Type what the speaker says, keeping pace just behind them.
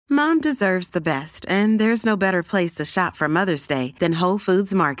Mom deserves the best, and there's no better place to shop for Mother's Day than Whole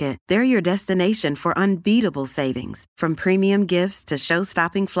Foods Market. They're your destination for unbeatable savings, from premium gifts to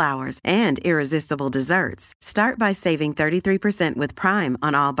show-stopping flowers and irresistible desserts. Start by saving 33% with Prime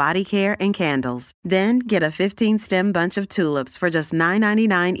on all body care and candles. Then get a 15-stem bunch of tulips for just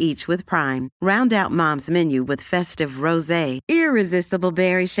 $9.99 each with Prime. Round out Mom's menu with festive rosé, irresistible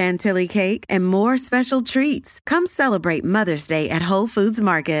berry chantilly cake, and more special treats. Come celebrate Mother's Day at Whole Foods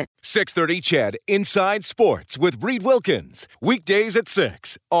Market. 630 CHED Inside Sports with Reed Wilkins. Weekdays at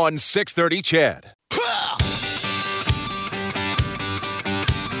 6 on 630 CHED.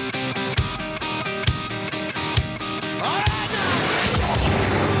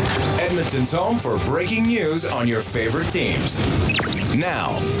 Edmonton's home for breaking news on your favorite teams.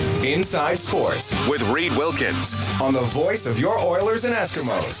 Now, Inside Sports with Reed Wilkins on the voice of your Oilers and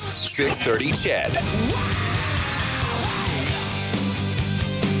Eskimos. 630 CHED.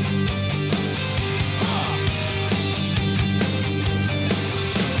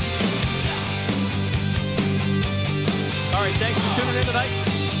 All right, thanks for tuning in tonight.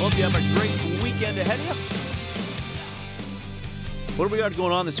 Hope you have a great weekend ahead of you. What do we got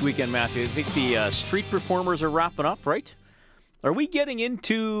going on this weekend, Matthew? I think the street performers are wrapping up, right? Are we getting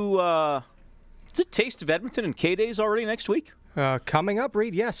into, is it Taste of Edmonton and K-Days already next week? Coming up,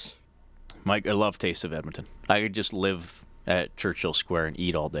 Reed, yes. Mike, I love Taste of Edmonton. I could just live at Churchill Square and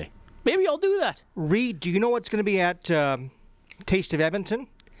eat all day. Maybe I'll do that. Reed, do you know what's going to be at Taste of Edmonton?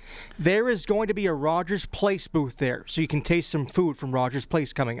 There is going to be a Rogers Place booth there, so you can taste some food from Rogers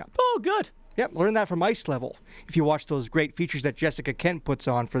Place coming up. Oh, good. Yep, learn that from Ice Level. If you watch those great features that Jessica Kent puts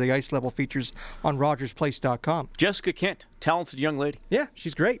on for the Ice Level features on RogersPlace.com. Jessica Kent, talented young lady. Yeah,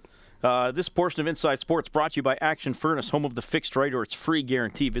 she's great. This portion of Inside Sports brought to you by Action Furnace, home of the fixed right or its free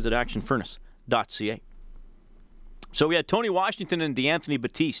guarantee. Visit actionfurnace.ca. So we had Tony Washington and DeAnthony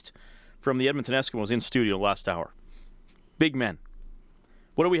Batiste from the Edmonton Eskimos in studio last hour. Big men.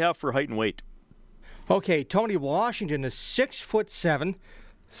 What do we have for height and weight? Okay, Tony Washington is 6'7",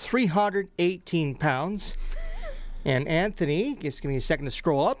 318 pounds. And Anthony, just give me a second to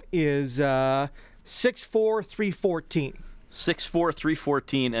scroll up, is 6'4", 314. 6'4",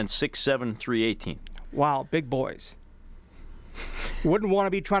 314, and 6'7", 318. Wow, big boys. Wouldn't want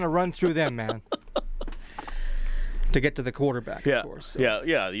to be trying to run through them, man. To get to the quarterback, of course. So.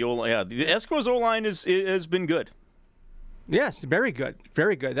 Yeah. The Eskimos O-line has been good. Yes, very good.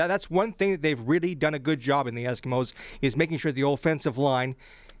 Very good. That's one thing that they've really done a good job in the Eskimos, is making sure the offensive line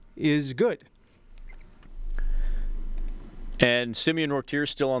is good. And Simeon Rotier's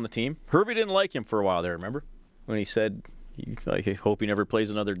still on the team. Hervey didn't like him for a while there, remember? When he said, I hope he never plays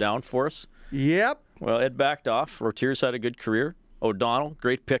another down for us. Yep. Well, Ed backed off. Rotier's had a good career. O'Donnell,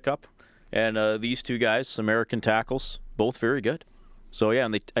 great pickup. And these two guys, American tackles, both very good. So, yeah,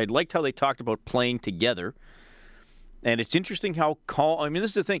 and I liked how they talked about playing together. And it's interesting how calm. I mean, this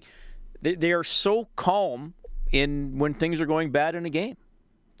is the thing. They are so calm when things are going bad in a game.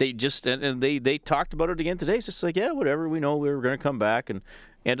 They just and they talked about it again today. It's just like, yeah, whatever. We know we were going to come back and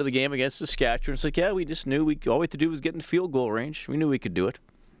end of the game against Saskatchewan. It's like, yeah, we just knew all we had to do was get in field goal range. We knew we could do it.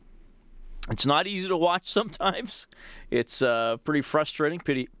 It's not easy to watch sometimes. It's pretty frustrating,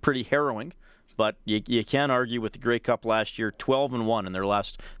 pretty harrowing. But you can't argue with the Grey Cup last year, 12-1 in their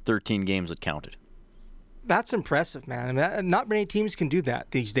last 13 games that counted. That's impressive, man. I mean, not many teams can do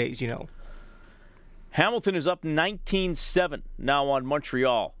that these days, you know. Hamilton is up 19-7 now on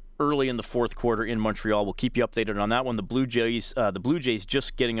Montreal early in the fourth quarter in Montreal. We'll keep you updated on that one. The Blue Jays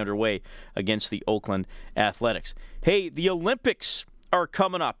just getting underway against the Oakland Athletics. Hey, the Olympics are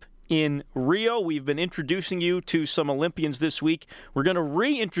coming up in Rio. We've been introducing you to some Olympians this week. We're going to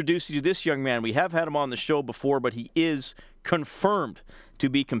reintroduce you to this young man. We have had him on the show before, but he is confirmed to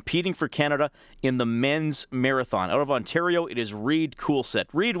be competing for Canada in the men's marathon. Out of Ontario, it is Reed Coolset.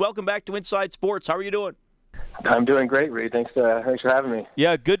 Reed, welcome back to Inside Sports. How are you doing? I'm doing great, Reed. Thanks for having me.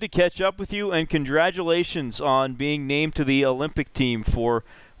 Yeah, good to catch up with you, and congratulations on being named to the Olympic team for,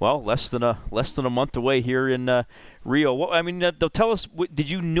 well, less than a month away here in Rio. I mean, tell us, did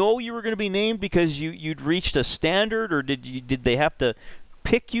you know you were going to be named because you'd reached a standard, or did they have to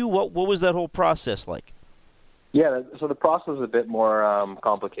pick you? What was that whole process like? Yeah, so the process is a bit more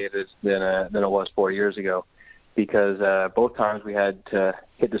complicated than it was 4 years ago, because both times we had to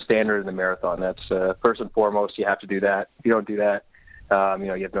hit the standard in the marathon. That's first and foremost, you have to do that. If you don't do that,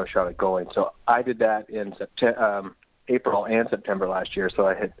 you have no shot at going. So I did that in April and September last year. So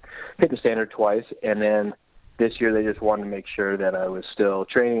I had hit the standard twice, and then this year they just wanted to make sure that I was still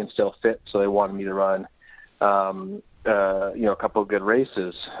training and still fit. So they wanted me to run a couple of good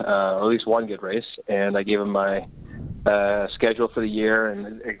races, at least one good race, and I gave them my schedule for the year,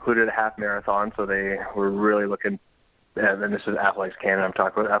 and it included a half marathon. So they were really looking. And this is Athletics Canada. I'm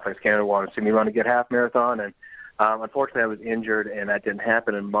talking about Athletics Canada wanted to see me run a good half marathon, and unfortunately I was injured, and that didn't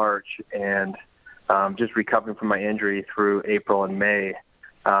happen in March. And just recovering from my injury through April and May,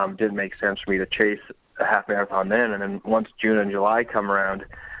 didn't make sense for me to chase a half marathon then. And then once June and July come around,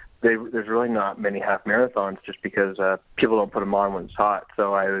 there's really not many half marathons just because people don't put them on when it's hot.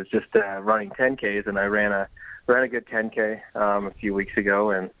 So I was just running 10Ks, and I ran a good 10K a few weeks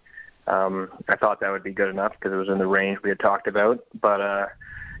ago, and I thought that would be good enough because it was in the range we had talked about. But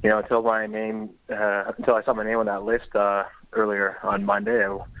until I saw my name on that list earlier on Monday,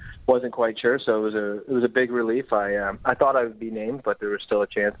 I wasn't quite sure. So it was a big relief. I thought I would be named, but there was still a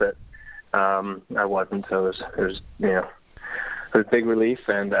chance that I wasn't. So it was a big relief,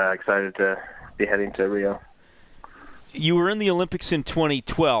 and excited to be heading to Rio. You were in the Olympics in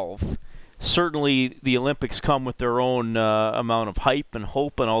 2012. Certainly, the Olympics come with their own amount of hype and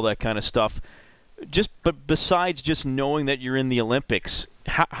hope and all that kind of stuff. But besides just knowing that you're in the Olympics,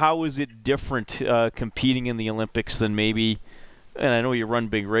 how is it different competing in the Olympics than maybe? And I know you run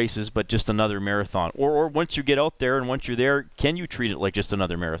big races, but just another marathon. Or once you get out there and once you're there, can you treat it like just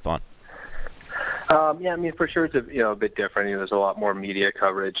another marathon? Yeah, I mean, for sure it's a bit different. There's a lot more media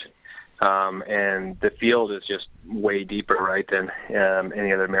coverage, and the field is just way deeper, right, than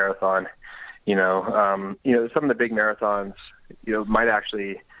any other marathon. Some of the big marathons, might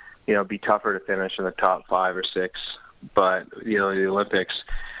actually, be tougher to finish in the top 5 or 6. But the Olympics,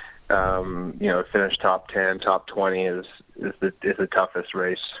 finish top 10, top 20 is the toughest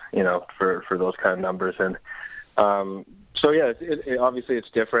race, for those kind of numbers. And so yeah, obviously it's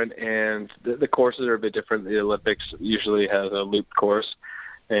different, and the courses are a bit different. The Olympics usually has a loop course,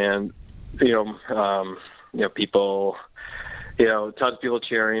 and people. Tons of people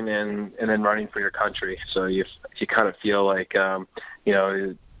cheering and then running for your country. So you kind of feel like,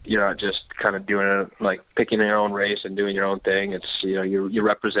 you're not just kind of doing it, like picking your own race and doing your own thing. It's, you're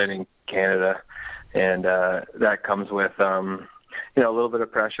representing Canada, and that comes with, a little bit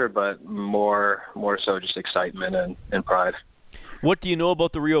of pressure, but more so just excitement and pride. What do you know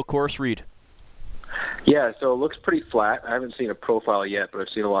about the Rio course, Reed? Yeah, so it looks pretty flat. I haven't seen a profile yet, but I've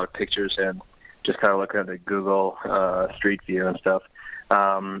seen a lot of pictures and just kind of looking at the Google Street View and stuff.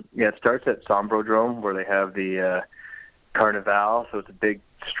 It starts at Sombrodrome, where they have the Carnival, so it's a big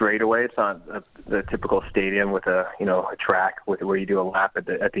straightaway. It's not the typical stadium with a track where you do a lap at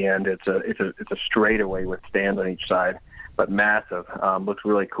the end. It's a straightaway with stands on each side, but massive. Looks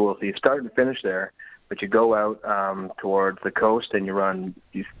really cool. So you start and finish there, but you go out towards the coast and you run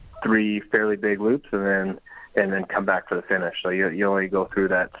these 3 fairly big loops, and then come back for the finish. So you only go through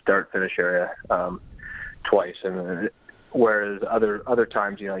that start-finish area twice, and whereas other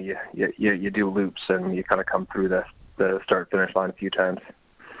times, you do loops and you kind of come through the start-finish line a few times.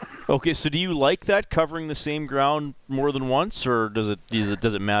 Okay, so do you like that, covering the same ground more than once, or does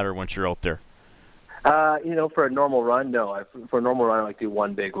it matter once you're out there? For a normal run, no. For a normal run, I like to do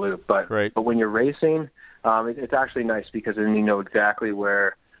one big loop, but when you're racing, it's actually nice because then you know exactly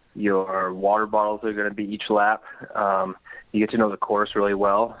where your water bottles are going to be each lap. You get to know the course really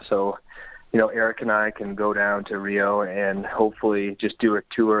well. So, Eric and I can go down to Rio and hopefully just do a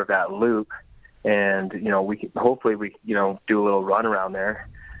tour of that loop. And, we can do a little run around there.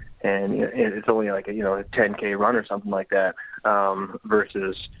 And it's only like a 10K run or something like that.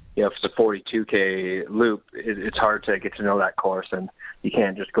 Versus, if it's a 42K loop, it's hard to get to know that course. And you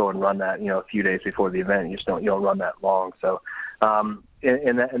can't just go and run that, a few days before the event. You don't run that long. So,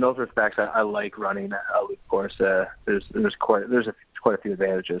 in those respects, I like running a loop course. There's quite a few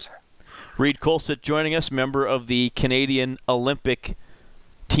advantages. Reed Kolstad joining us, member of the Canadian Olympic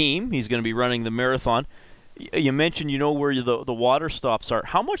team. He's going to be running the marathon. You mentioned where the water stops are.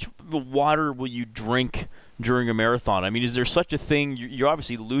 How much water will you drink during a marathon? I mean, is there such a thing? You're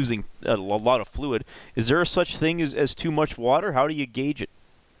obviously losing a lot of fluid. Is there such thing as too much water? How do you gauge it?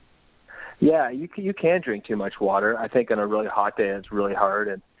 Yeah, you can drink too much water. I think on a really hot day, it's really hard,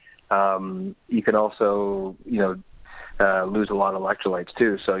 and you can also lose a lot of electrolytes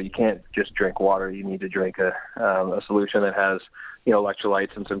too. So you can't just drink water. You need to drink a solution that has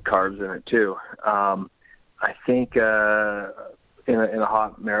electrolytes and some carbs in it too. I think in a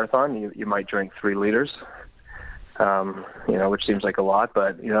hot marathon, you might drink 3 liters. Which seems like a lot,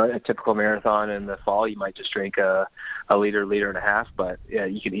 but a typical marathon in the fall, you might just drink a liter and a half. But yeah,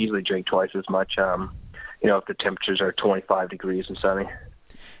 you can easily drink twice as much. If the temperatures are 25 degrees and sunny.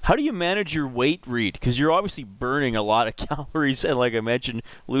 How do you manage your weight, Reed? Because you're obviously burning a lot of calories and, like I mentioned,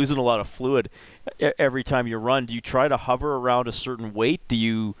 losing a lot of fluid every time you run. Do you try to hover around a certain weight? Do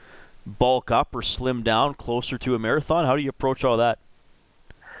you bulk up or slim down closer to a marathon? How do you approach all that?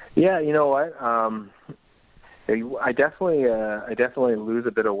 Yeah, you know what? I definitely lose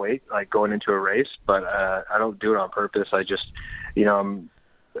a bit of weight like going into a race, but I don't do it on purpose. I'm just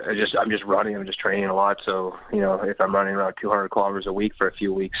running. I'm just training a lot. So if I'm running around 200 kilometers a week for a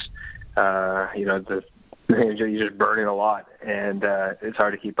few weeks, you're just burning a lot, and it's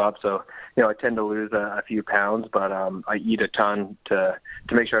hard to keep up. So I tend to lose a few pounds, but I eat a ton to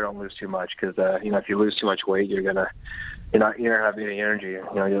make sure I don't lose too much. Because if you lose too much weight, you're not gonna have any energy.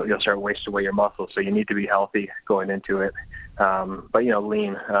 You'll start wasting away your muscles. So you need to be healthy going into it. But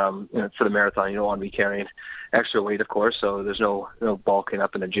lean. For the marathon, you don't want to be carrying extra weight, of course. So there's no bulking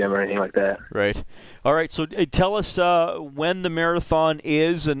up in the gym or anything like that. Right. All right. So tell us when the marathon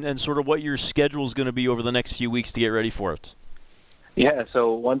is and sort of what your schedule is going to be over the next few weeks to get ready for it. Yeah,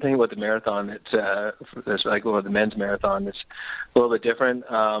 so one thing with the marathon, it's like with the men's marathon, it's a little bit different.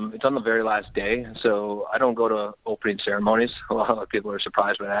 It's on the very last day, so I don't go to opening ceremonies. A lot of people are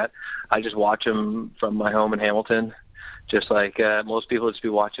surprised by that. I just watch them from my home in Hamilton, just like most people just be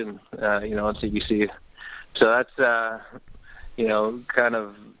watching, on CBC. So that's, kind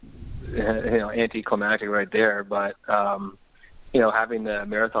of, anticlimactic right there. But, having the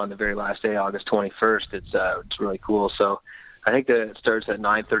marathon the very last day, August 21st, it's really cool. So I think that it starts at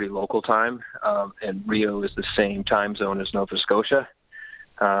 9:30 local time, and Rio is the same time zone as Nova Scotia.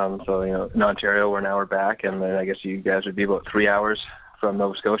 So, in Ontario, we're an hour back, and then I guess you guys would be about 3 hours from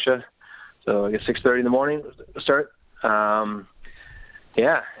Nova Scotia. So I guess 6:30 in the morning start. And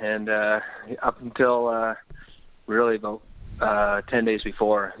up until really about 10 days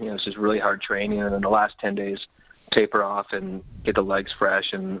before, it's just really hard training, and then the last 10 days taper off and get the legs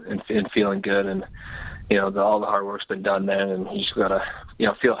fresh and feeling good, and all the hard work's been done then, and you just gotta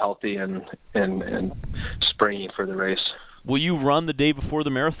feel healthy and springy for the race. Will you run the day before the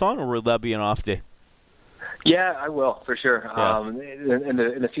marathon, or will that be an off day? Yeah, I will for sure. Yeah. In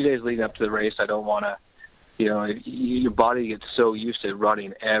the few days leading up to the race, I don't want to. Your body gets so used to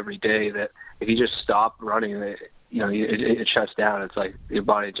running every day that if you just stop running, it shuts down. It's like your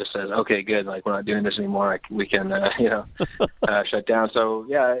body just says, "Okay, good. Like we're not doing this anymore. We can, shut down." So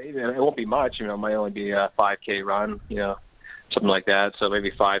yeah, it won't be much. It might only be a 5K run, something like that. So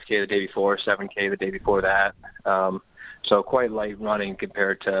maybe 5K the day before, 7K the day before that. So quite light running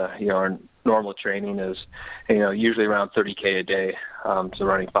compared to our normal training is, usually around 30K a day. So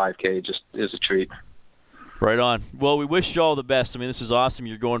running 5K just is a treat. Right on. Well, we wish you all the best. I mean, this is awesome.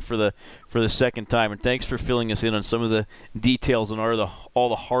 You're going for the second time, and thanks for filling us in on some of the details and all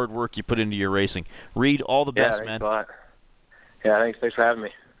the hard work you put into your racing. Reed, all the best, man. Thanks a lot. Yeah, thanks for having me.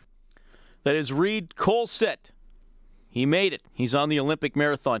 That is Reed Colsett. He made it. He's on the Olympic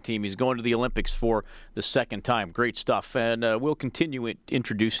marathon team. He's going to the Olympics for the second time. Great stuff. And we'll continue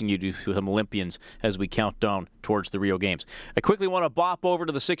introducing you to some Olympians as we count down towards the Rio Games. I quickly want to bop over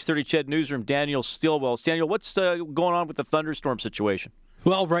to the 6:30 CHED newsroom. Daniel Stillwell. Daniel, what's going on with the thunderstorm situation?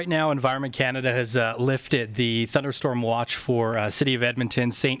 Well, right now, Environment Canada has lifted the thunderstorm watch for City of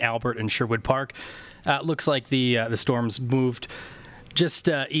Edmonton, St. Albert, and Sherwood Park. Looks like the storm's moved just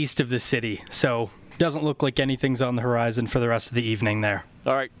east of the city. So doesn't look like anything's on the horizon for the rest of the evening there.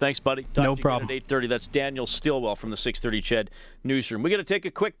 All right. Thanks, buddy. No problem. At 8:30. That's Daniel Stillwell from the 6:30 CHED newsroom. We got to take a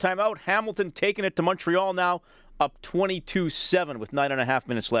quick timeout. Hamilton taking it to Montreal now, up 22-7 with 9.5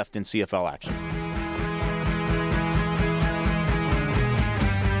 minutes left in CFL action.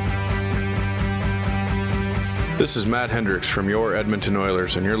 This is Matt Hendricks from your Edmonton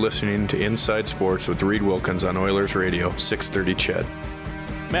Oilers, and you're listening to Inside Sports with Reed Wilkins on Oilers Radio, 630 CHED.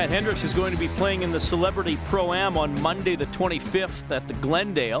 Matt Hendricks is going to be playing in the Celebrity Pro-Am on Monday the 25th at the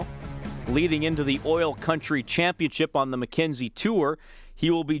Glendale, leading into the Oil Country Championship on the Mackenzie Tour. He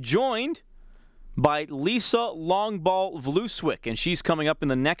will be joined by Lisa Longball Vluswick, and she's coming up in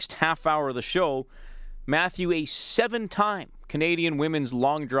the next half hour of the show. Matthew, a 7-time Canadian women's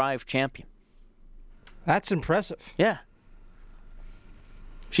long drive champion. That's impressive. Yeah.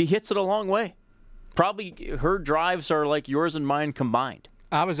 She hits it a long way. Probably her drives are like yours and mine combined.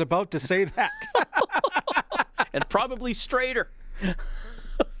 I was about to say that. And probably straighter.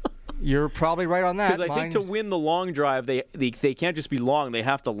 You're probably right on that. Because I think to win the long drive, they can't just be long. They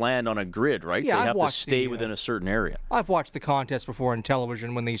have to land on a grid, right? Yeah, they have to stay within a certain area. I've watched the contest before on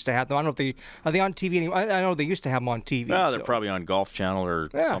television when they used to have them. I don't know if are they on TV anymore? I know they used to have them on TV. No, they're probably on Golf Channel or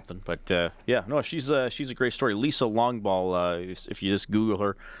something. But she's a great story. Lisa Longball, if you just Google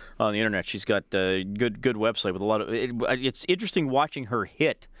her on the internet, she's got a good website with a lot of. It's interesting watching her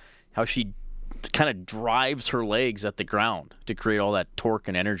hit, how she kind of drives her legs at the ground to create all that torque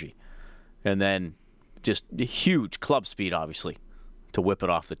and energy. And then just huge club speed, obviously. to whip it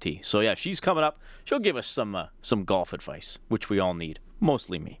off the tee. So, yeah, she's coming up. She'll give us some golf advice, which we all need,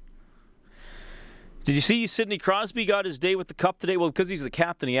 mostly me. Did you see Sidney Crosby got his day with the Cup today? Well, because he's the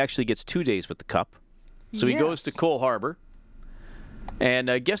captain, he actually gets 2 days with the Cup. So he goes to Cole Harbour.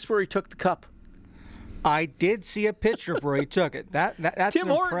 And guess where he took the Cup? I did see a picture of where he took it. That's Tim an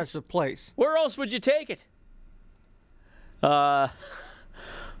Hortons. impressive place. Where else would you take it? Paul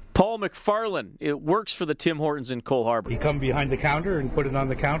McFarlane. It works for the Tim Hortons in Cole Harbour. He come behind the counter and put it on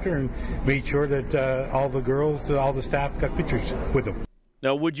the counter and made sure that all the girls, all the staff got pictures with him.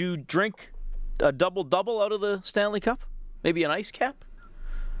 Now, would you drink a double-double out of the Stanley Cup? Maybe an ice cap?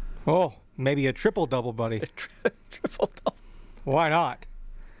 Oh, maybe a triple-double, buddy. Triple-double. Why not?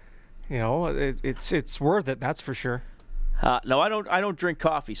 You know, it's worth it, that's for sure. No, I don't drink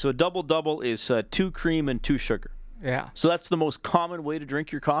coffee. So a double-double is 2 cream and 2 sugar. Yeah. So that's the most common way to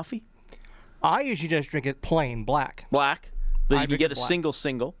drink your coffee? I usually just drink it plain, black. Black. Then I you can drink get it a black.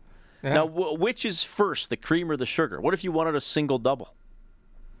 single. Yeah. Now, which is first, the cream or the sugar? What if you wanted a single-double?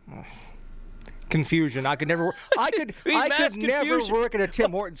 Confusion. I could never work at a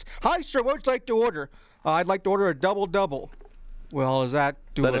Tim Hortons. Hi, sir. What would you like to order? I'd like to order a double-double. Well, is that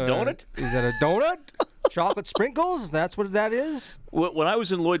a donut? Is that a donut? Chocolate sprinkles? That's what that is? When I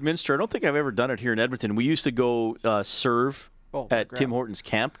was in Lloydminster, I don't think I've ever done it here in Edmonton. We used to go serve at Tim Hortons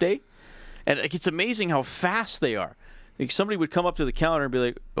Camp Day. And it's amazing how fast they are. Like somebody would come up to the counter and be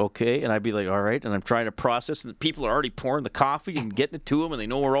like, okay, and I'd be like, all right, and I'm trying to process, and the people are already pouring the coffee and getting it to them, and they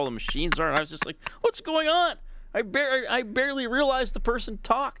know where all the machines are, and I was just like, what's going on? I barely realized the person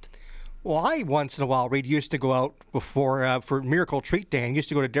talked. Well, I once in a while, Reed, used to go out before for Miracle Treat Day and used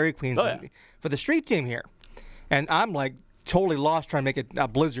to go to Dairy Queen's for the street team here. And I'm like totally lost trying to make it a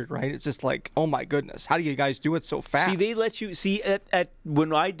blizzard, right? It's just like, oh my goodness, how do you guys do it so fast? See, they let you, at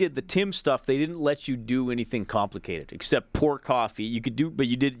when I did the Tim stuff, they didn't let you do anything complicated except pour coffee. You could do, but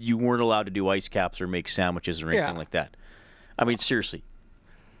you weren't allowed to do ice caps or make sandwiches or anything like that. I mean, seriously,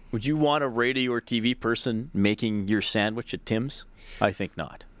 would you want a radio or TV person making your sandwich at Tim's? I think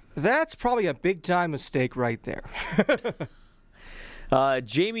not. That's probably a big-time mistake right there.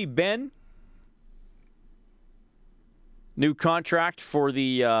 Jamie Benn, new contract for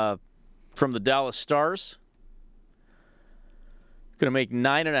the from the Dallas Stars. Going to make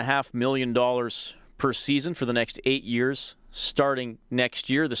 $9.5 million per season for the next 8 years, starting next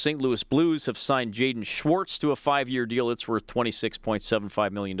year. The St. Louis Blues have signed Jaden Schwartz to a 5-year deal. It's worth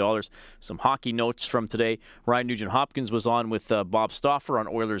 $26.75 million. Some hockey notes from today. Ryan Nugent-Hopkins was on with Bob Stauffer on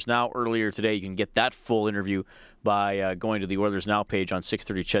Oilers Now earlier today. You can get that full interview by going to the Oilers Now page on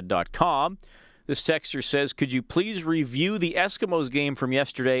 630ched.com. This texter says, could you please review the Eskimos game from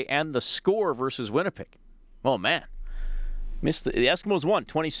yesterday and the score versus Winnipeg? Oh, man. Missed the Eskimos won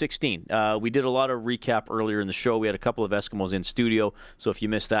 2016. We did a lot of recap earlier in the show. We had a couple of Eskimos in studio. So if you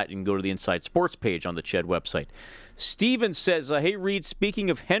missed that, you can go to the Inside Sports page on the Ched website. Steven says, hey, Reed,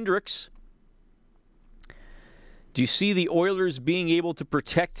 speaking of Hendricks, do you see the Oilers being able to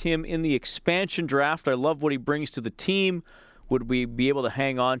protect him in the expansion draft? I love what he brings to the team. Would we be able to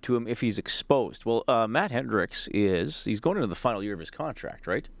hang on to him if he's exposed? Well, Matt Hendricks he's going into the final year of his contract,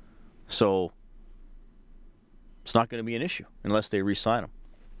 right? So it's not going to be an issue unless they re-sign him,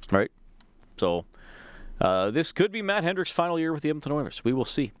 right? So this could be Matt Hendricks' final year with the Edmonton Oilers. We will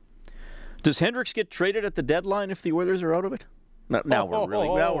see. Does Hendricks get traded at the deadline if the Oilers are out of it? Now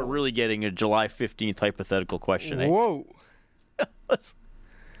we're really getting a July 15th hypothetical question. Whoa.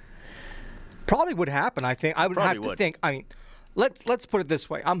 Probably would happen, I think. I would have to think. I mean, let's put it this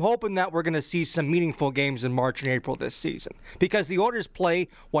way. I'm hoping that we're going to see some meaningful games in March and April this season because the Oilers play,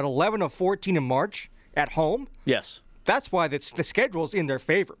 11 of 14 in March at home? Yes. That's why the schedule's in their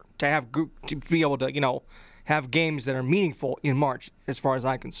favor to be able to, have games that are meaningful in March, as far as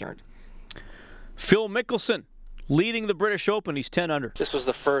I'm concerned. Phil Mickelson leading the British Open. He's 10 under. This was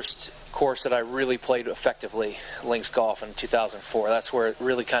the first course that I really played effectively, links golf, in 2004. That's where it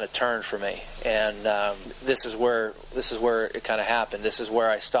really kind of turned for me, and this is where it kind of happened. This is where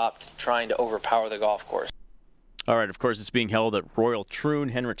I stopped trying to overpower the golf course. All right. Of course, it's being held at Royal Troon.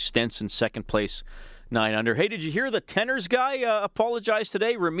 Henrik Stenson, second place, 9 under. Hey, did you hear the tenors guy apologize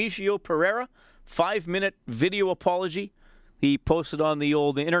today? Remigio Pereira, 5-minute video apology. He posted on the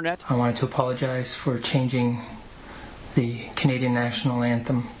old internet. I wanted to apologize for changing the Canadian national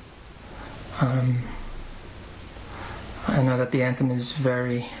anthem. I know that the anthem is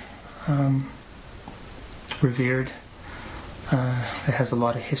very revered. It has a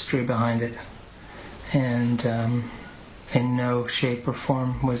lot of history behind it. And in no shape or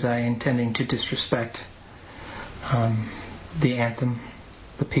form was I intending to disrespect the anthem,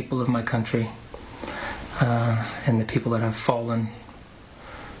 the people of my country, and the people that have fallen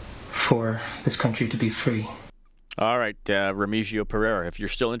for this country to be free. All right, Remigio Pereira, if you're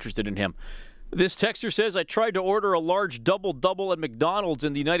still interested in him. This texter says, I tried to order a large double-double at McDonald's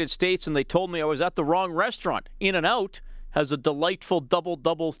in the United States, and they told me I was at the wrong restaurant. In-N-Out has a delightful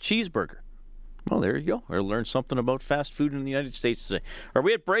double-double cheeseburger. Well, there you go. I learned something about fast food in the United States today. Are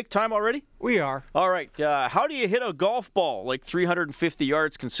we at break time already? We are. All right. How do you hit a golf ball like 350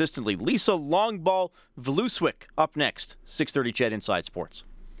 yards consistently? Lisa Longball Vluswick up next. 6:30 CHED Inside Sports.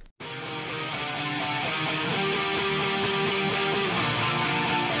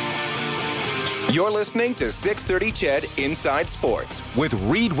 You're listening to 630 CHED Inside Sports with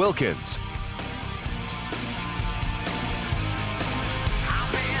Reed Wilkins.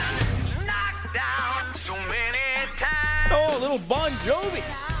 Oh, a little Bon Jovi.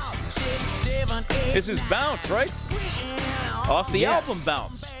 This is Bounce, right? Off the album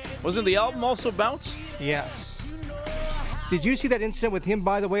Bounce. Wasn't the album also Bounce? Yes. Did you see that incident with him,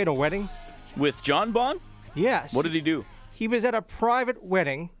 by the way, at a wedding? With John Bon? Yes. What did he do? He was at a private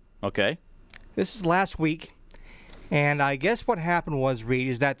wedding. Okay. This is last week, and I guess what happened was, Reed,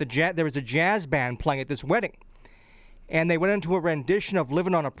 is that there was a jazz band playing at this wedding, and they went into a rendition of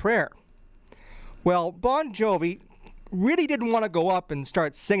Living on a Prayer. Well, Bon Jovi really didn't want to go up and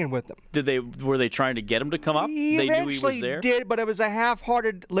start singing with them. Were they trying to get him to come up? He they eventually knew he was there? did, but it was a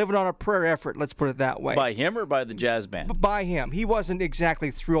half-hearted Living on a Prayer effort, let's put it that way. By him or by the jazz band? By him. He wasn't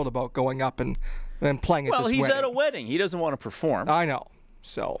exactly thrilled about going up and playing at this wedding. Well, he's at a wedding. He doesn't want to perform. I know.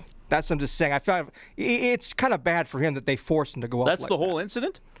 So that's what I'm just saying. I found it's kind of bad for him that they forced him to go up. That's the whole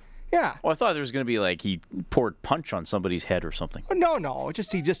incident? Yeah. Well, I thought there was going to be like he poured punch on somebody's head or something. No.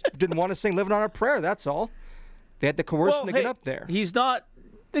 He just didn't want to sing Living on a Prayer, that's all. They had to coerce him to get up there. He's not.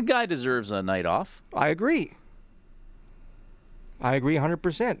 The guy deserves a night off. I agree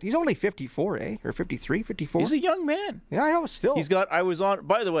 100%. He's only 54, eh? Or 53, 54? He's a young man. Yeah, I know, still. I was on,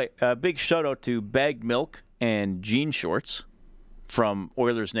 by the way, a big shout out to Bagged Milk and Jean Shorts from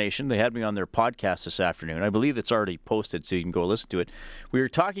Oilers Nation. They had me on their podcast this afternoon. I believe it's already posted, so you can go listen to it. We were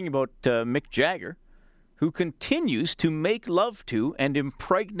talking about Mick Jagger, who continues to make love to and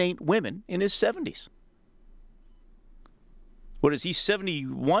impregnate women in his 70s. What is he,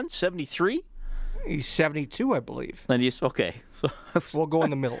 71, 73? He's 72, I believe. And he's, okay. We'll go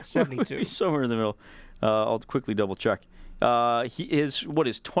in the middle, 72. He's somewhere in the middle. I'll quickly double check. His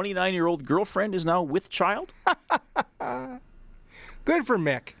 29-year-old girlfriend is now with child? Good for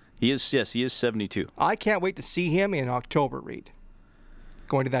Mick. He is 72. I can't wait to see him in October, Reed.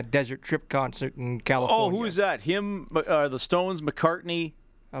 Going to that Desert Trip concert in California. Oh, who is that? Him, the Stones, McCartney?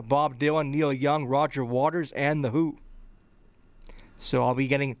 Bob Dylan, Neil Young, Roger Waters, and The Who. So I'll be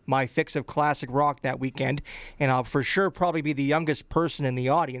getting my fix of classic rock that weekend, and I'll for sure probably be the youngest person in the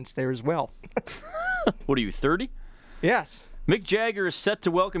audience there as well. What are you, 30? Yes. Mick Jagger is set to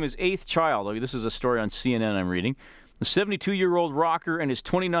welcome his 8th child. This is a story on CNN I'm reading. The 72-year-old rocker and his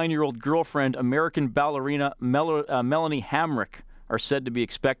 29-year-old girlfriend, American ballerina Melanie Hamrick, are said to be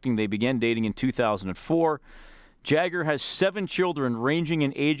expecting. They began dating in 2004. Jagger has 7 children ranging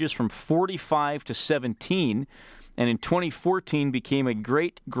in ages from 45 to 17, and in 2014 became a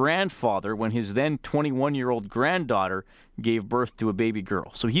great-grandfather when his then 21-year-old granddaughter gave birth to a baby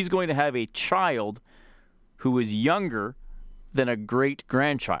girl. So he's going to have a child who is younger than a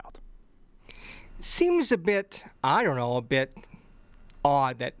great-grandchild. Seems a bit, a bit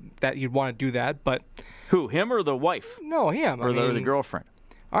odd that you'd want to do that, but... Who, him or the wife? No, him. Or the girlfriend?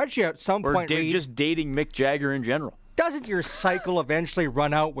 Aren't you at some point... Or just dating Mick Jagger in general? Doesn't your cycle eventually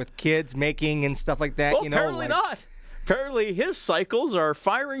run out with kids making and stuff like that? Well, apparently not. Apparently his cycles are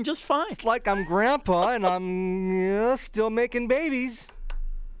firing just fine. It's like I'm grandpa and I'm still making babies.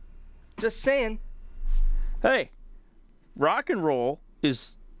 Just saying. Hey, rock and roll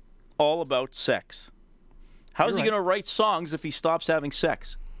is all about sex. How's he going to write songs if he stops having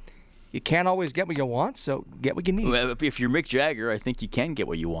sex? You can't always get what you want, so get what you need. Well, if you're Mick Jagger, I think you can get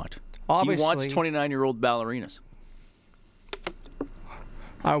what you want. Obviously. He wants 29-year-old ballerinas.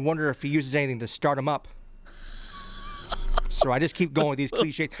 I wonder if he uses anything to start them up. So I just keep going with these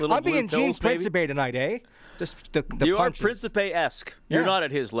cliches. I'm being Gene Principe tonight, eh? Just the you punches. Are Principe-esque. You're not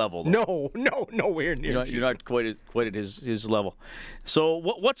at his level, though. No, nowhere near. You're not quite at his level. So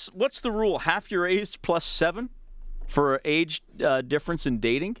what's the rule? Half your age plus 7 for age difference in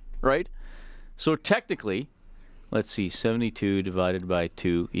dating, right? So technically, let's see, 72 divided by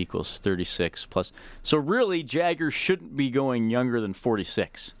 2 equals 36 plus. So really, Jagger shouldn't be going younger than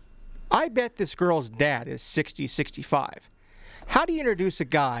 46. I bet this girl's dad is 60, 65. How do you introduce a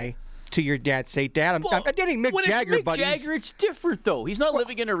guy to your dad? Say, Dad, I'm dating Mick Jagger, but Jagger, it's different, though. He's not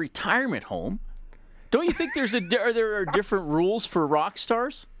living in a retirement home. Don't you think there are different rules for rock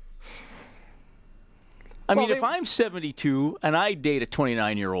stars? I mean, if I'm 72 and I date a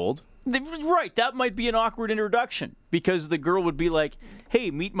 29-year-old, right, that might be an awkward introduction because the girl would be like,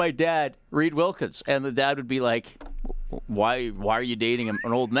 hey, meet my dad, Reed Wilkins. And the dad would be like, why are you dating an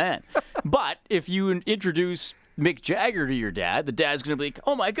old man? But if you introduce Mick Jagger to your dad, the dad's going to be like,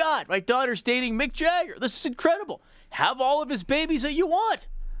 oh, my God, my daughter's dating Mick Jagger. This is incredible. Have all of his babies that you want.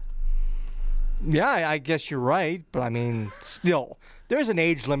 Yeah, I guess you're right. But, I mean, still, there's an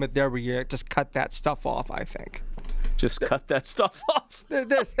age limit there where you just cut that stuff off, I think. Just cut that stuff off.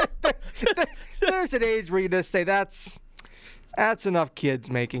 There's an age where you just say, that's enough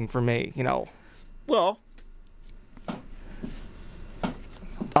kids making for me, you know. Well,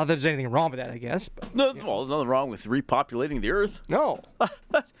 not that there's anything wrong with that, I guess. But, well, there's nothing wrong with repopulating the earth. No.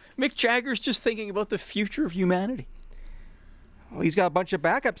 Mick Jagger's just thinking about the future of humanity. Well, he's got a bunch of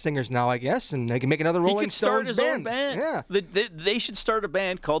backup singers now, I guess, and they can make another Rolling Stones band. He can start his own band. Yeah. They should start a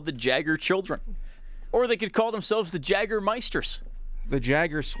band called the Jagger Children. Or they could call themselves the Jagger Meisters. The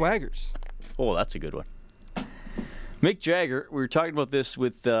Jagger Swaggers. Oh, that's a good one. Mick Jagger, we were talking about this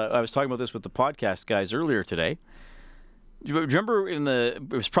with, I was talking about this with the podcast guys earlier today. Do you remember it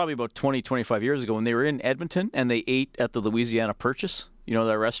was probably about 20, 25 years ago when they were in Edmonton and they ate at the Louisiana Purchase? You know,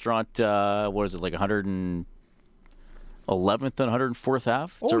 that restaurant, what is it, like 111th and 104th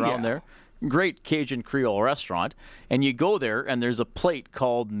Ave? It's around there. Great Cajun Creole restaurant. And you go there and there's a plate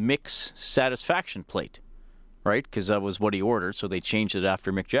called Mick's Satisfaction Plate, right? Because that was what he ordered, so they changed it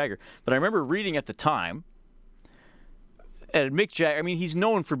after Mick Jagger. But I remember reading at the time, and Mick Jagger, I mean, he's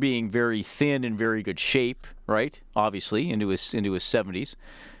known for being very thin and very good shape, right? Obviously, into his 70s.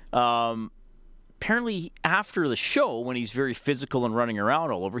 Apparently, after the show, when he's very physical and running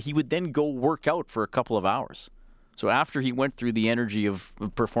around all over, he would then go work out for a couple of hours. So after he went through the energy of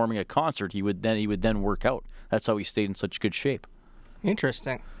performing a concert, he would then work out. That's how he stayed in such good shape.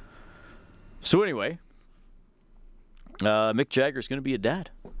 Interesting. So anyway, Mick Jagger's going to be a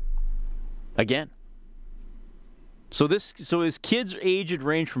dad again. So his kids' age would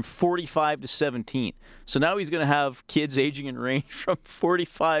range from 45 to 17. So now he's going to have kids aging in range from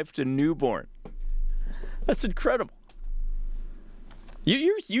 45 to newborn. That's incredible.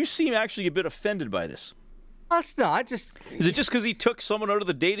 You seem actually a bit offended by this. That's not just. Is it just because he took someone out of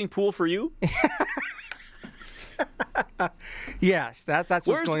the dating pool for you? Yes, that's what's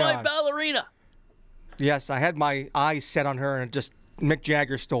going on. Where's my ballerina? Yes, I had my eyes set on her and just Mick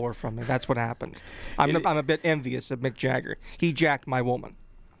Jagger stole her from me. That's what happened. I'm a bit envious of Mick Jagger. He jacked my woman.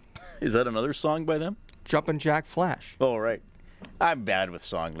 Is that another song by them? Jumpin' Jack Flash. Oh, right. I'm bad with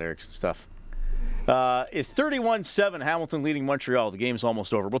song lyrics and stuff. It's 31-7, Hamilton leading Montreal. The game's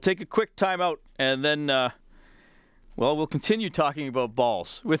almost over. We'll take a quick timeout, and then, we'll continue talking about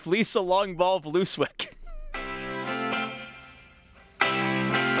balls with Lisa Longball Vluswick.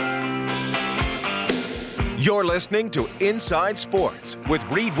 You're listening to Inside Sports with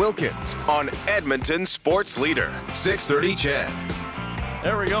Reed Wilkins on Edmonton Sports Leader, 630 CHED.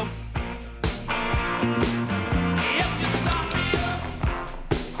 There we go.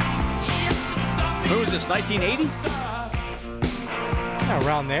 Who was this, 1980? Yeah,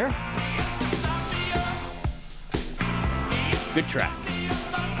 around there. Good track.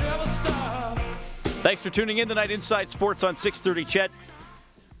 Thanks for tuning in tonight, Inside Sports on 630 CHED.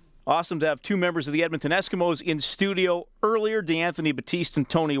 Awesome to have two members of the Edmonton Eskimos in studio earlier, DeAnthony Batiste and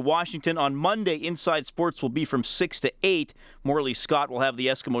Tony Washington. On Monday, Inside Sports will be from 6 to 8. Morley Scott will have the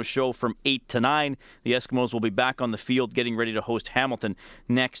Eskimos show from 8 to 9. The Eskimos will be back on the field getting ready to host Hamilton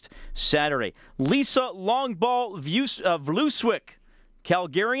next Saturday. Lisa Longball Vluswick,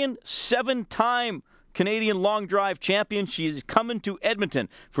 Calgarian, 7-time Canadian long drive champion. She's coming to Edmonton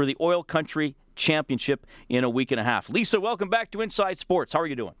for the Oil Country Championship in a week and a half. Lisa, welcome back to Inside Sports. How are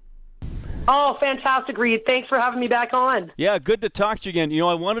you doing? Oh, fantastic, Reed. Thanks for having me back on. Yeah, good to talk to you again. You know,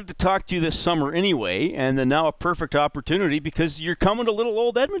 I wanted to talk to you this summer anyway, and then now a perfect opportunity because you're coming to little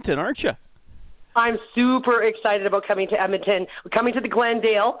old Edmonton, aren't you? I'm super excited about coming to Edmonton. We're coming to the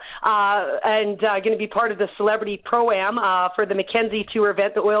Glendale and going to be part of the Celebrity Pro-Am for the Mackenzie Tour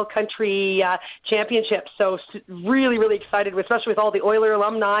event, the Oil Country Championship. So really, really excited, especially with all the Oiler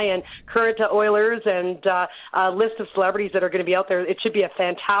alumni and current Oilers and a list of celebrities that are going to be out there. It should be a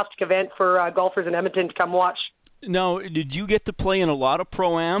fantastic event for golfers in Edmonton to come watch. Now, did you get to play in a lot of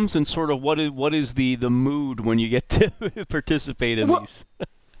Pro-Ams, and sort of what is the mood when you get to participate in these?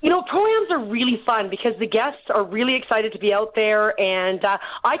 Pro-Ams are really fun because the guests are really excited to be out there, and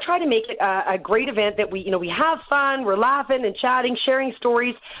I try to make it a great event that we have fun, we're laughing and chatting, sharing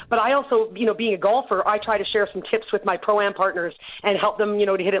stories, but I also, being a golfer, I try to share some tips with my Pro-Am partners and help them,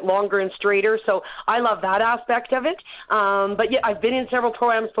 to hit it longer and straighter, so I love that aspect of it. But yeah, I've been in several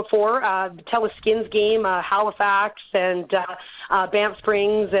Pro-Ams before, Telus Skins Game, Halifax, and Banff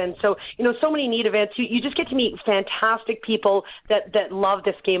Springs, and so, so many neat events. You just get to meet fantastic people that love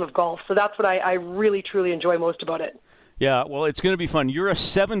this game of golf. So that's what I really, truly enjoy most about it. Yeah, well, it's going to be fun. You're a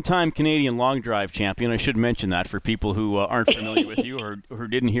 7-time Canadian long drive champion. I should mention that for people who aren't familiar with you or who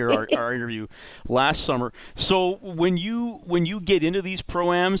didn't hear our interview last summer. So when you get into these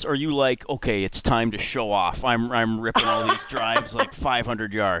Pro-Ams, are you like, okay, it's time to show off? I'm ripping all these drives like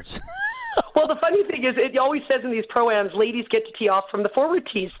 500 yards. Well, the funny thing is, it always says in these Pro-Ams, ladies get to tee off from the forward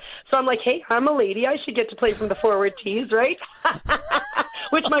tees. So I'm like, hey, I'm a lady. I should get to play from the forward tees, right?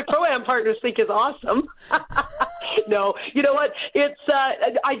 Which my Pro-Am partners think is awesome. No, you know what? It's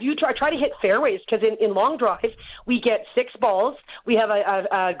I try to hit fairways because in long drive, we get 6 balls. We have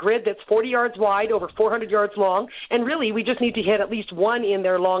a grid that's 40 yards wide, over 400 yards long. And really, we just need to hit at least one in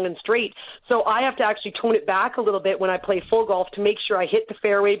there long and straight. So I have to actually tone it back a little bit when I play full golf to make sure I hit the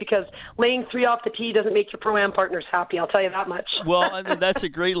fairway, because laying 3 off the tee doesn't make your Pro-Am partners happy. I'll tell you that much. Well, that's a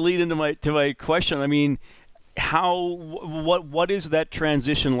great lead into my question. I mean, what is that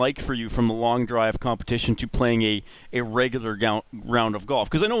transition like for you from the long drive competition to playing a regular round of golf?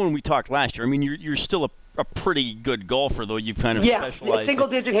 Because I know when we talked last year, I mean, you're still a pretty good golfer, though you've kind of specialized. Yeah,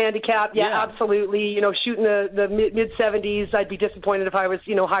 single-digit handicap. Yeah, absolutely. Shooting the mid-70s, I'd be disappointed if I was,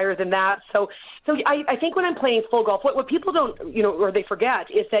 higher than that. So I think when I'm playing full golf, what people don't, or they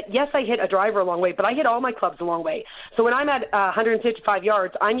forget, is that, yes, I hit a driver a long way, but I hit all my clubs a long way. So when I'm at 155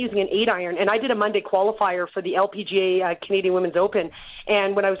 yards, I'm using an 8-iron, and I did a Monday qualifier for the LPGA Canadian Women's Open.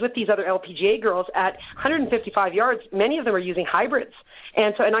 And when I was with these other LPGA girls at 155 yards, many of them are using hybrids.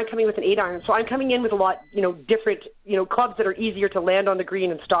 And I'm coming with an 8-iron. So I'm coming in with a lot, different, clubs that are easier to land on the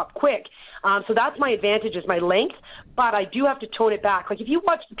green and stop quick. So that's my advantage, is my length, but I do have to tone it back. Like if you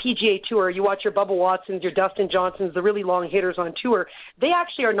watch the PGA Tour, you watch your Bubba Watsons, your Dustin Johnsons, the really long hitters on tour, they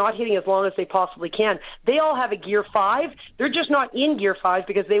actually are not hitting as long as they possibly can. They all have a Gear 5. They're just not in Gear 5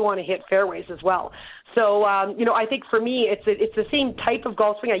 because they want to hit fairways as well. So, I think for me, it's the same type of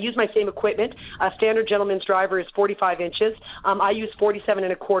golf swing. I use my same equipment. A standard gentleman's driver is 45 inches. I use 47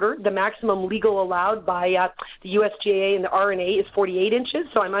 1/4. The maximum legal allowed by the USGA and the R&A is 48 inches.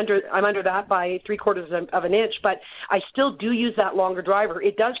 So I'm under that by 3/4 of an inch. But I still do use that longer driver.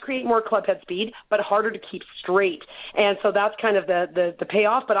 It does create more club head speed, but harder to keep straight. And so that's kind of the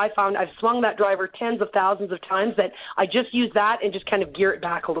payoff. But I found I've swung that driver tens of thousands of times that I just use that and just kind of gear it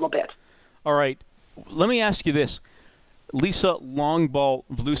back a little bit. All right. Let me ask you this. Lisa Longball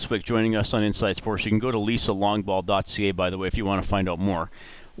Vlusvik joining us on Inside Sports. You can go to lisalongball.ca, by the way, if you want to find out more.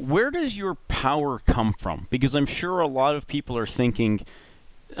 Where does your power come from? Because I'm sure a lot of people are thinking,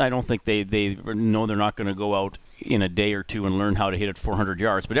 I don't think they know they're not going to go out in a day or two and learn how to hit at 400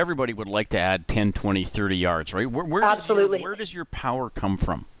 yards, but everybody would like to add 10, 20, 30 yards, right? Absolutely. Where does your power come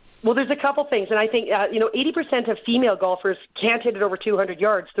from? Well, there's a couple things, and I think 80% of female golfers can't hit it over 200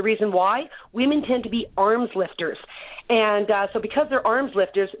 yards. The reason why? Women tend to be arms lifters. And so because they're arms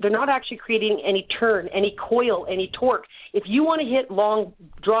lifters, they're not actually creating any turn, any coil, any torque. If you want to hit long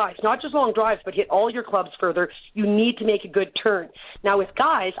drives, not just long drives, but hit all your clubs further, you need to make a good turn. Now with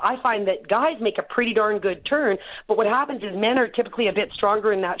guys, I find that guys make a pretty darn good turn, but what happens is men are typically a bit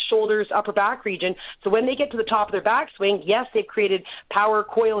stronger in that shoulders, upper back region. So when they get to the top of their backswing, yes, they've created power,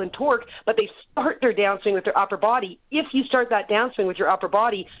 coil, and torque, but they start their downswing with their upper body. If you start that downswing with your upper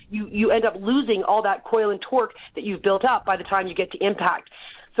body, you end up losing all that coil and torque that you've built up by the time you get to impact.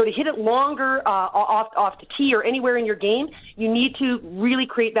 So to hit it longer off the tee or anywhere in your game, you need to really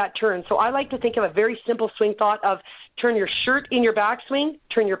create that turn. So I like to think of a very simple swing thought of turn your shirt in your backswing,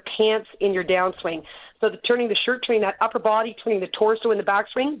 turn your pants in your downswing. So turning the shirt, turning that upper body, turning the torso in the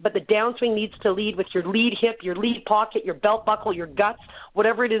backswing, but the downswing needs to lead with your lead hip, your lead pocket, your belt buckle, your guts,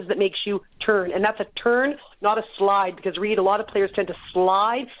 whatever it is that makes you turn. And that's a turn, not a slide, because, Reed, a lot of players tend to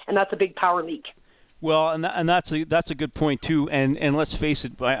slide, and that's a big power leak. Well, and that's a good point too. And let's face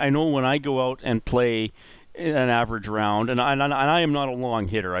it, I know when I go out and play an average round, and I am not a long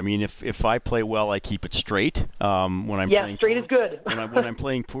hitter. I mean, if I play well, I keep it straight. When I'm playing straight is good. when I'm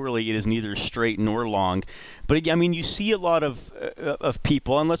playing poorly, it is neither straight nor long. But I mean, you see a lot of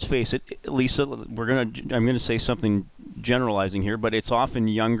people, and let's face it, Lisa, I'm going to say something generalizing here, but it's often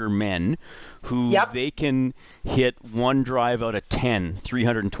younger men who they can hit one drive out of 10,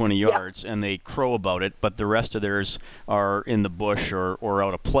 320 yards, and they crow about it, but the rest of theirs are in the bush or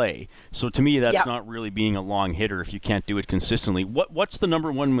out of play. So to me, that's not really being a long hitter if you can't do it consistently. What's the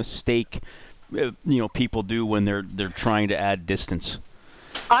number one mistake people do when they're trying to add distance?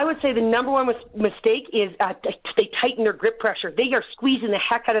 I would say the number one mistake is they tighten their grip pressure. They are squeezing the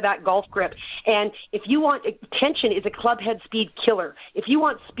heck out of that golf grip. And if you want tension, is a club head speed killer. If you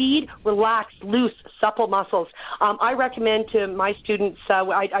want speed, relaxed, loose, supple muscles. I recommend to my students.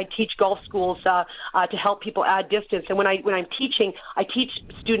 I teach golf schools to help people add distance. And when I'm teaching, I teach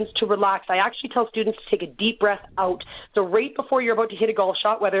students to relax. I actually tell students to take a deep breath out. So right before you're about to hit a golf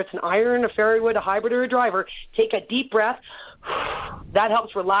shot, whether it's an iron, a fairway wood, a hybrid, or a driver, take a deep breath. That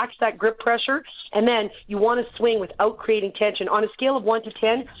helps relax that grip pressure, and then you want to swing without creating tension. On a scale of 1 to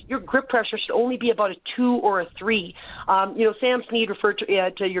 10, your grip pressure should only be about a 2 or a 3. Sam Snead referred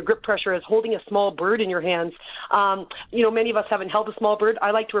to your grip pressure as holding a small bird in your hands. Many of us haven't held a small bird. I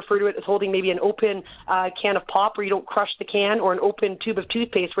like to refer to it as holding maybe an open can of pop where you don't crush the can, or an open tube of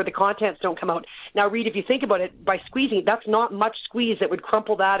toothpaste where the contents don't come out. Now, Reed, if you think about it, by squeezing, that's not much squeeze that would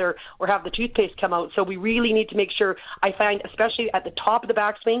crumple that or have the toothpaste come out. So we really need to make sure, I find, especially at the top of the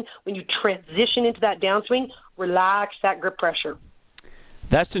backswing, when you transition into that downswing, relax that grip pressure.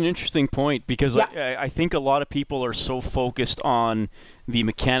 That's an interesting point, because I think a lot of people are so focused on the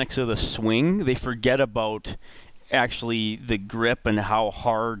mechanics of the swing, they forget about actually the grip and how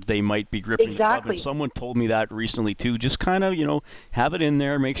hard they might be gripping the club. And someone told me that recently too. Just kind of, have it in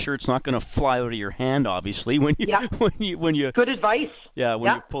there, make sure it's not going to fly out of your hand, obviously, when you good advice. Yeah,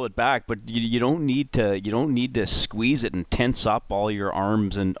 when you pull it back, but you don't need to squeeze it and tense up all your arm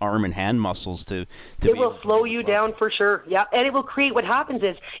and hand muscles to it will slow you down for sure. Yeah, and it will create, what happens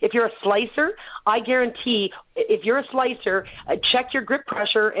is, if you're a slicer, I guarantee, if you're a slicer, check your grip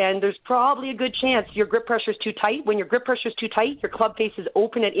pressure, and there's probably a good chance your grip pressure is too tight. When your grip pressure is too tight, your club face is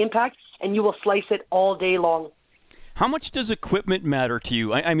open at impact, and you will slice it all day long. How much does equipment matter to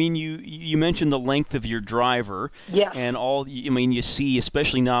you? I mean, you mentioned the length of your driver, and you see,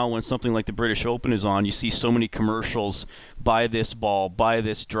 especially now when something like the British Open is on, you see so many commercials, buy this ball, buy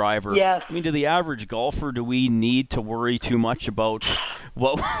this driver. Yes. I mean, to the average golfer, do we need to worry too much about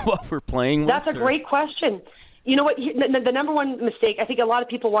what we're playing with? That's a great question. You know what? The number one mistake, I think a lot of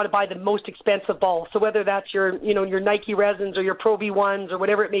people want to buy the most expensive ball. So whether that's your Nike resins or your Pro V1s or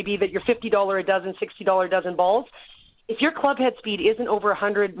whatever it may be, that you're $50 a dozen, $60 a dozen balls. If your club head speed isn't over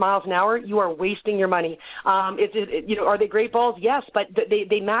 100 miles an hour, you are wasting your money. Are they great balls? Yes, but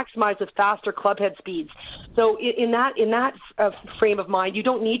they maximize with faster club head speeds. So in that frame of mind, you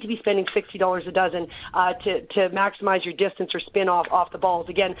don't need to be spending $60 a dozen to maximize your distance or spin off the balls.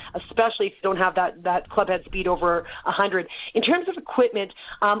 Again, especially if you don't have that club head speed over 100. In terms of equipment,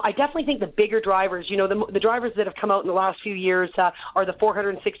 I definitely think the bigger drivers, the drivers that have come out in the last few years are the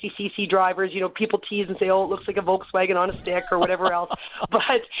 460cc drivers. People tease and say, oh, it looks like a Volkswagen on a stick or whatever else, but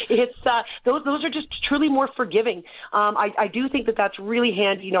it's those are just truly more forgiving. I do think that's really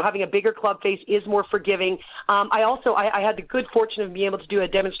handy. Having a bigger club face is more forgiving. I had the good fortune of being able to do a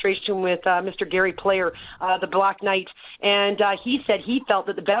demonstration with Mr. Gary Player, the Black Knight, and he said he felt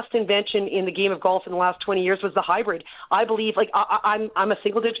that the best invention in the game of golf in the last 20 years was the hybrid. I believe, I'm a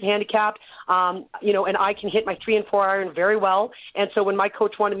single-digit handicap, and I can hit my 3 and 4 iron very well. And so when my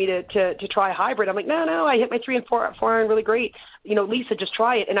coach wanted me to try a hybrid, I'm like, no, I hit my 3 and 4 iron really great. Lisa, just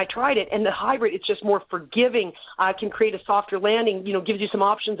try it. And I tried it, and the hybrid, it's just more forgiving, can create a softer landing, gives you some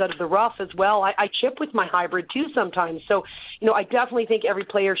options out of the rough as well. I chip with my hybrid too sometimes. So, I definitely think every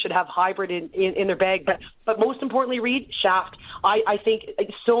player should have hybrid in their bag. But most importantly, Reed, shaft. I think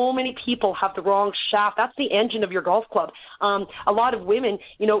so many people have the wrong shaft. That's the engine of your golf club. A lot of women,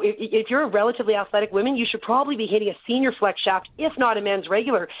 if you're a relatively athletic woman, you should probably be hitting a senior flex shaft, if not a men's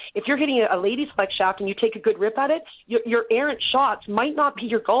regular. If you're hitting a ladies flex shaft and you take a good rip at it, your errant shots might not be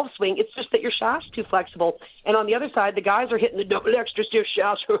your golf swing. It's just that your shaft's too flexible. And on the other side, the guys are hitting the double extra stiff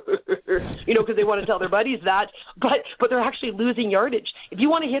shafts, because they want to tell their buddies that, but they're actually losing yardage. If you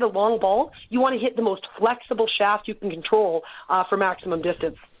want to hit a long ball, you want to hit the most flexible shaft you can control for maximum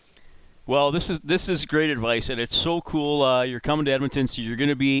distance. Well, this is great advice, and it's so cool. You're coming to Edmonton, so you're going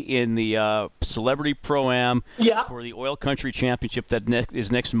to be in the Celebrity Pro-Am for the Oil Country Championship that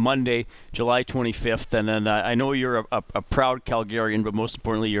is next Monday, July 25th. And then I know you're a proud Calgarian, but most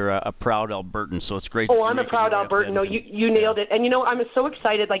importantly, you're a proud Albertan, so it's great. Oh, I'm a proud Albertan. No, you nailed it. And, I'm so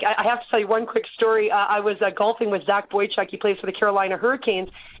excited. Like, I have to tell you one quick story. I was golfing with Zach Boychuk. He plays for the Carolina Hurricanes,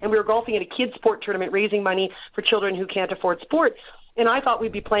 and we were golfing at a kids' sport tournament, raising money for children who can't afford sport. And I thought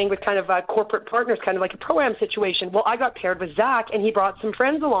we'd be playing with kind of corporate partners, kind of like a pro-am situation. Well, I got paired with Zach, and he brought some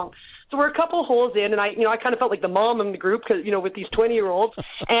friends along. So we're a couple holes in, and I kind of felt like the mom in the group, because with these 20-year-olds.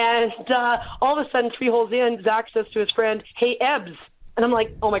 And all of a sudden, 3 holes in, Zach says to his friend, "Hey, Ebbs." And I'm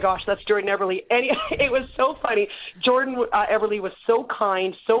like, oh my gosh, that's Jordan Eberle. And it was so funny. Jordan Eberle was so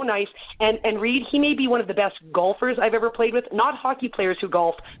kind, so nice. And Reed, he may be one of the best golfers I've ever played with. Not hockey players who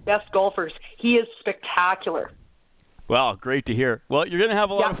golf, best golfers. He is spectacular. Wow, great to hear. Well, you're going to have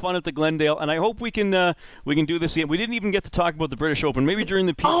a lot of fun at the Glendale, and I hope we can do this again. We didn't even get to talk about the British Open. Maybe during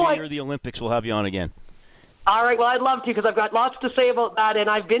the PGA or the Olympics we'll have you on again. All right, well, I'd love to, because I've got lots to say about that, and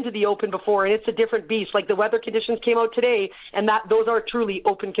I've been to the Open before, and it's a different beast. Like, the weather conditions came out today, and those are truly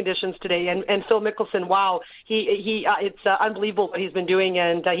Open conditions today. And Phil Mickelson, wow, it's unbelievable what he's been doing,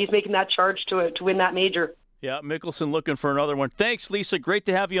 and he's making that charge to win that major. Yeah, Mickelson looking for another one. Thanks, Lisa. Great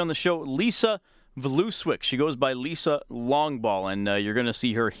to have you on the show. Lisa Vluswick. She goes by Lisa Longball, and you're going to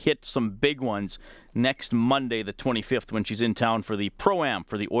see her hit some big ones next Monday, the 25th, when she's in town for the Pro-Am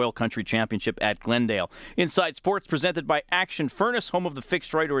for the Oil Country Championship at Glendale. Inside Sports presented by Action Furnace, home of the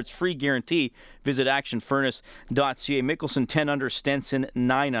fixed right or its free guarantee. Visit actionfurnace.ca. Mickelson 10 under, Stenson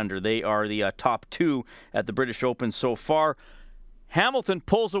 9 under. They are the top 2 at the British Open so far. Hamilton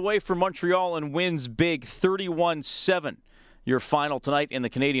pulls away from Montreal and wins big, 31-7. Your final tonight in the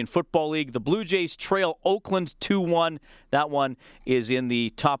Canadian Football League. The Blue Jays trail Oakland 2-1. That one is in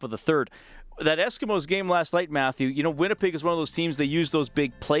the top of the third. That Eskimos game last night, Matthew, Winnipeg is one of those teams, they use those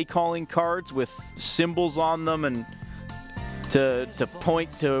big play-calling cards with symbols on them and to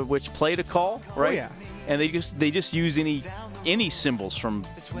point to which play to call, right? Oh, yeah. And they just use any symbols from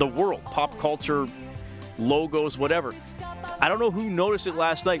the world, pop culture, logos, whatever. I don't know who noticed it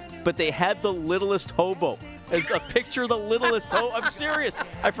last night, but they had the littlest hobo as a picture of the littlest hobo. I'm serious.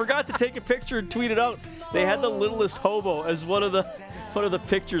 I forgot to take a picture and tweet it out. They had the littlest hobo as one of the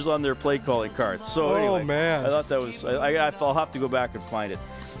pictures on their play calling cards. So anyway, man, I thought that was. I'll have to go back and find it.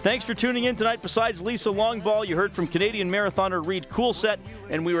 Thanks for tuning in tonight. Besides Lisa Longball, you heard from Canadian marathoner Reed Coolset,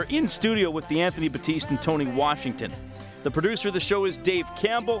 and we were in studio with the Anthony Batiste and Tony Washington. The producer of the show is Dave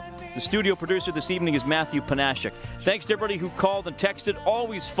Campbell. The studio producer this evening is Matthew Panashik. Thanks to everybody who called and texted.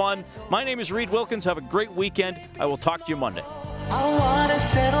 Always fun. My name is Reed Wilkins. Have a great weekend. I will talk to you Monday. I want to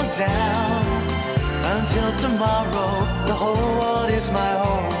settle down until tomorrow. The whole world is my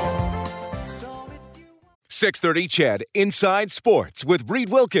home. 630 CHED Inside Sports with Reed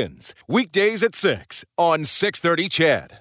Wilkins. Weekdays at 6 on 630 CHED.